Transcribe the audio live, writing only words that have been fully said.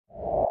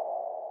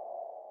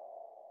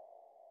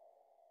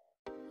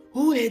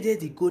who headed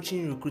the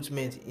coaching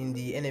recruitment in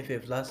the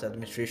NFF last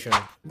administration,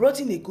 brought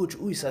in a coach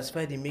who is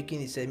certified in making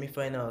the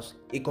semi-finals,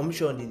 a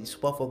commission the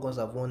Super Falcons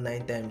have won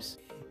 9 times,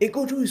 a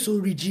coach who is so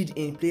rigid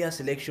in player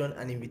selection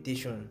and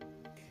invitation,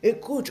 a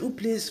coach who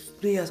plays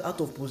players out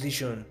of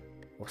position.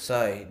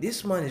 Osai,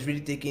 this man is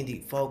really taking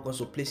the Falcons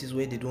to places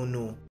where they don't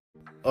know.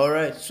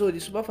 Alright, so the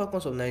Super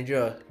Falcons of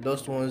Nigeria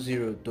lost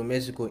 1-0 to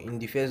Mexico in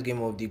the first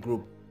game of the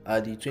group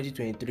at the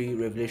 2023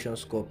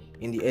 Revelations Cup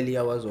in the early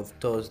hours of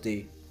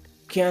Thursday.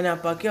 Kiana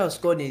Pacquiao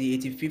scored in the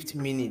 85th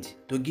minute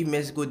to give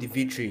Mexico the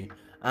victory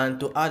and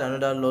to add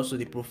another loss to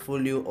the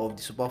portfolio of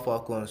the Super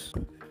Falcons.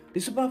 The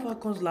Super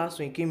Falcons last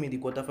win came in the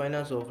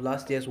quarterfinals of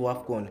last year's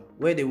WAFCON,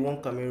 where they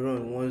won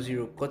Cameroon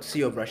 1-0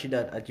 courtesy of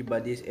Rasheedat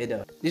Ajibade's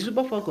header. The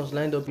Super Falcons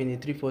lined up in a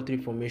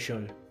 3-4-3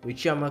 formation with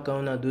Chiamaka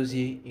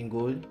Nnadozie in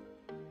goal,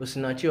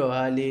 Osinachi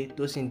Ohale,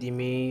 Tosin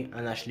Dime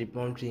and Ashley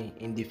Plumtree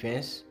in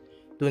defense,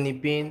 Tony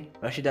Payne,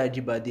 Rasheedat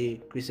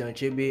Ajibade, Christian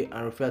Chebe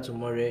and Rufai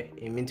Tomore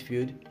in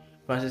midfield,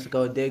 Francisca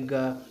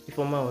Odega,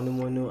 Ifeoma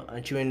Onumono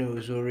and Chinwendu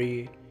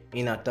Uzori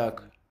in attack.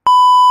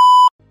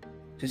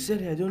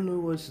 Sincerely, I don't know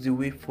what's the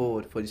way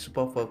forward for the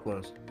Super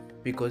Falcons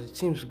because the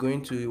teams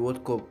going to the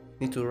World Cup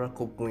need to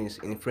rack up wins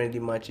in friendly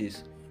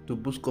matches to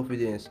boost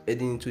confidence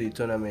heading into the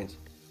tournament.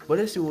 But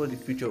let's see what the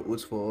future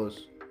holds for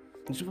us.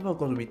 The Super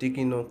Falcons will be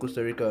taking on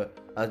Costa Rica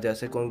as their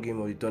second game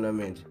of the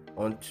tournament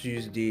on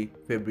Tuesday,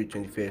 February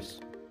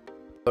 21st.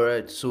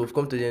 Alright, so we've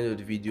come to the end of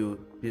the video.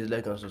 Please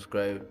like and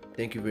subscribe.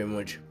 Thank you very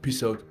much.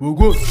 Peace out. We'll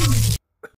go.